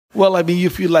Well, I mean,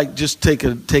 if you like, just take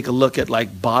a look at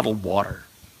like bottled water.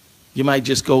 You might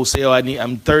just go say, "Oh,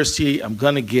 I'm thirsty. I'm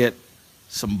gonna get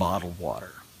some bottled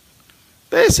water."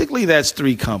 Basically, that's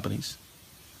three companies,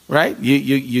 right?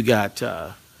 You got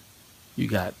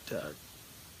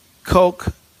Coke,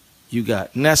 you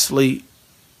got Nestle,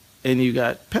 and you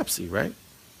got Pepsi, right?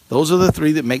 Those are the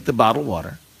three that make the bottled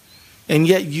water. And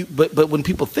yet but when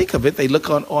people think of it, they look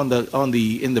in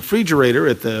the refrigerator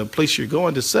at the place you're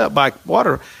going to buy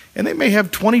water, and they may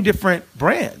have 20 different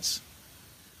brands.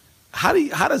 How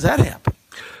does that happen?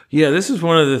 Yeah, this is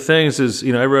one of the things is,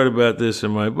 I wrote about this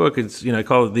in my book. It's, I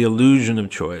call it the illusion of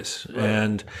choice. Right.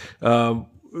 And,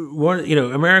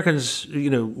 Americans,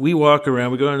 we walk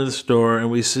around, we go into the store and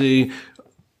we see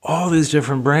all these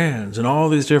different brands and all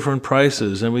these different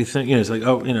prices, and we think, it's like,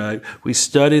 we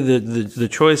study the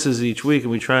choices each week,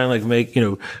 and we try and like make, I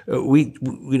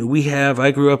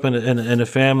grew up in a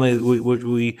family,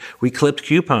 we clipped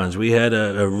coupons. We had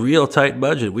a real tight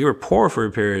budget. We were poor for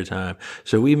a period of time.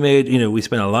 So we made, we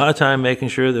spent a lot of time making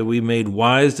sure that we made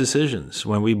wise decisions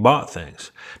when we bought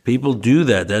things. People do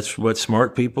that. That's what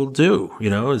smart people do.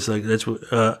 It's like, that's what,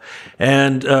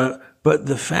 but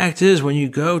the fact is, when you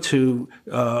go to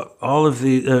all of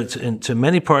to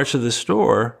many parts of the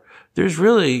store, there's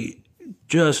really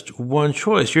just one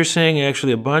choice. You're saying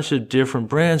actually a bunch of different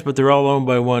brands, but they're all owned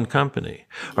by one company.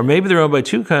 Or maybe they're owned by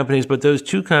two companies, but those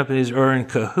two companies are in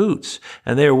cahoots,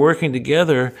 and they are working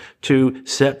together to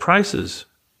set prices.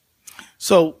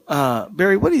 So,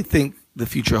 Barry, what do you think the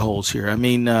future holds here? I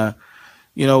mean,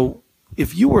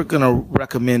 if you were going to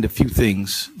recommend a few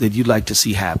things that you'd like to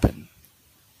see happen,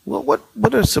 well,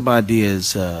 what are some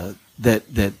ideas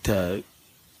that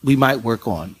we might work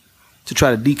on to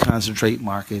try to deconcentrate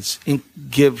markets and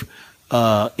give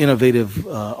innovative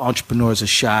entrepreneurs a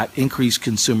shot, increase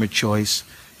consumer choice,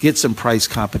 get some price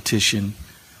competition?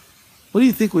 What do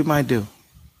you think we might do?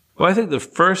 Well, I think the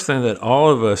first thing that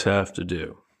all of us have to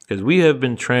do, because we have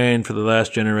been trained for the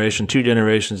last generation, 2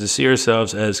 generations, to see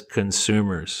ourselves as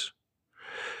consumers.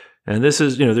 And this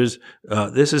is,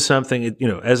 this is something,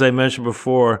 as I mentioned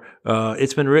before,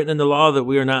 it's been written in the law that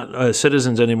we are not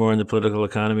citizens anymore in the political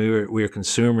economy. We are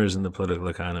consumers in the political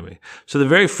economy. So the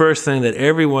very first thing that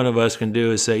every one of us can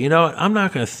do is say, I'm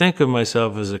not going to think of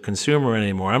myself as a consumer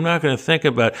anymore. I'm not going to think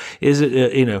about, is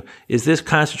this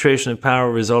concentration of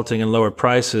power resulting in lower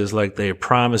prices like they are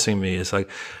promising me? It's like,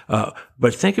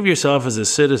 but think of yourself as a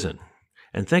citizen.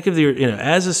 And think of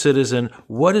as a citizen,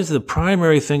 what is the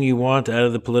primary thing you want out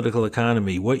of the political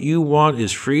economy? What you want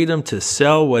is freedom to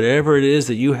sell whatever it is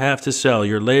that you have to sell,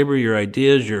 your labor, your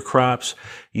ideas, your crops.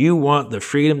 You want the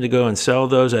freedom to go and sell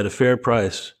those at a fair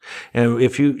price. And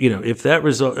if if that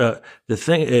result,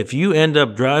 if you end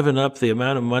up driving up the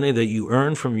amount of money that you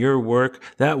earn from your work,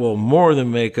 that will more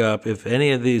than make up if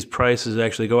any of these prices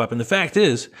actually go up. And the fact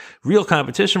is, real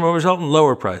competition will result in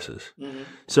lower prices. Mm-hmm.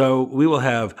 So we will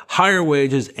have higher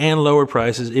wages and lower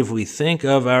prices if we think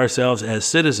of ourselves as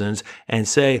citizens and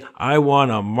say, I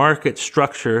want a market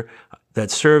structure that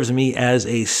serves me as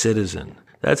a citizen.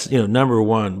 That's, number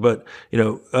one. But,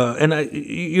 you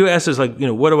asked us like,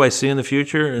 what do I see in the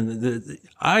future? And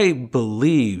I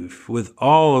believe with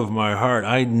all of my heart,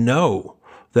 I know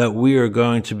that we are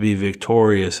going to be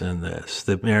victorious in this,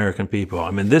 the American people.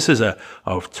 I mean, this is a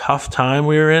tough time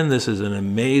we're in. This is an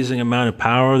amazing amount of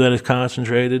power that is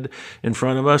concentrated in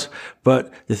front of us.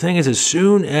 But the thing is, as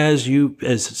soon as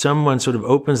someone sort of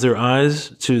opens their eyes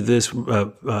to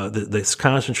this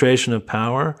concentration of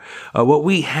power, what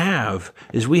we have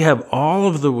is we have all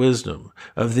of the wisdom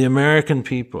of the American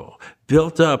people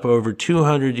built up over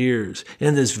 200 years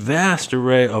in this vast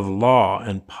array of law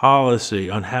and policy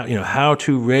on how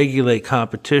to regulate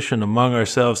competition among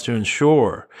ourselves to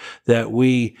ensure that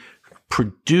we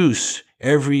produce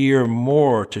every year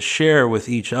more to share with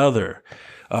each other.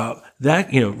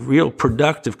 Real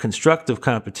productive, constructive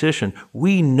competition,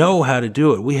 we know how to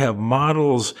do it. We have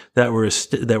models that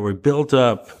were built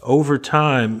up over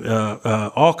time,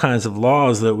 all kinds of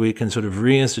laws that we can sort of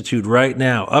reinstitute right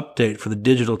now, update for the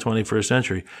digital 21st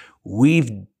century. We've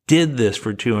did this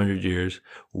for 200 years.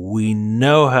 We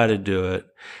know how to do it.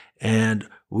 And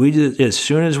as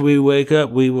soon as we wake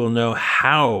up, we will know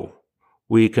how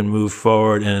we can move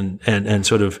forward and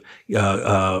sort of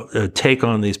take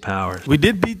on these powers. We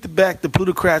did beat back the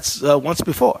plutocrats once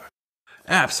before.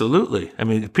 Absolutely. I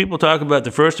mean, people talk about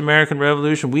the first American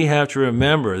Revolution. We have to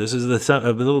remember, this is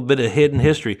a little bit of hidden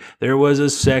history. There was a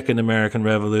second American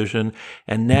Revolution,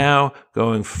 and now,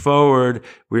 going forward,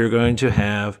 we are going to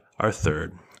have our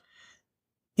third.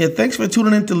 Yeah, thanks for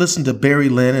tuning in to listen to Barry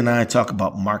Lynn and I talk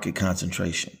about market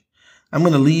concentration. I'm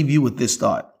going to leave you with this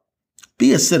thought.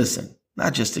 Be a citizen,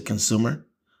 not just a consumer.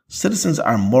 Citizens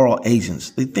are moral agents.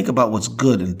 They think about what's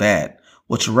good and bad,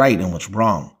 what's right and what's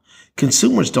wrong.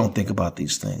 Consumers don't think about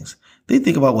these things. They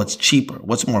think about what's cheaper,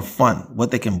 what's more fun,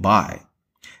 what they can buy.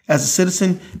 As a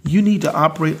citizen, you need to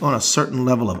operate on a certain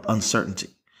level of uncertainty.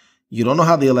 You don't know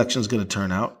how the election is going to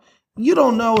turn out. You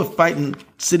don't know if fighting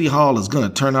City Hall is going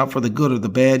to turn out for the good or the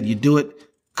bad. You do it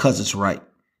because it's right.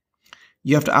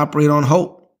 You have to operate on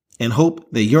hope, and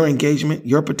hope that your engagement,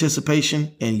 your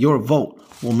participation, and your vote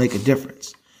will make a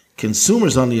difference.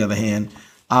 Consumers, on the other hand,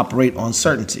 operate on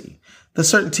certainty. The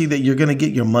certainty that you're going to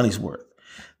get your money's worth,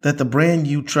 that the brand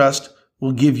you trust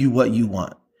will give you what you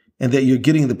want, and that you're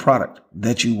getting the product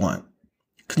that you want.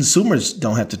 Consumers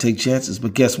don't have to take chances,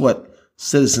 but guess what?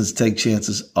 Citizens take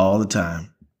chances all the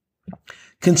time.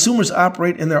 Consumers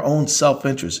operate in their own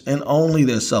self-interest and only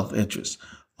their self-interest.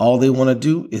 All they want to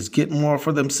do is get more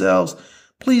for themselves,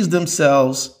 please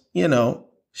themselves,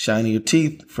 shinier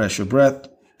teeth, fresher breath.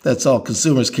 That's all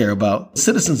consumers care about.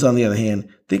 Citizens, on the other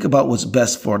hand, think about what's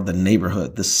best for the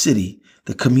neighborhood, the city,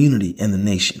 the community, and the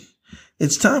nation.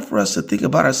 It's time for us to think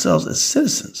about ourselves as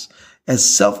citizens, as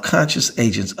self-conscious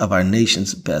agents of our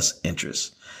nation's best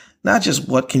interests. Not just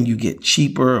what can you get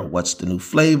cheaper, or what's the new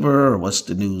flavor, or what's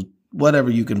the new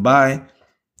whatever you can buy.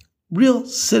 Real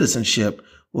citizenship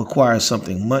requires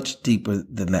something much deeper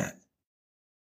than that.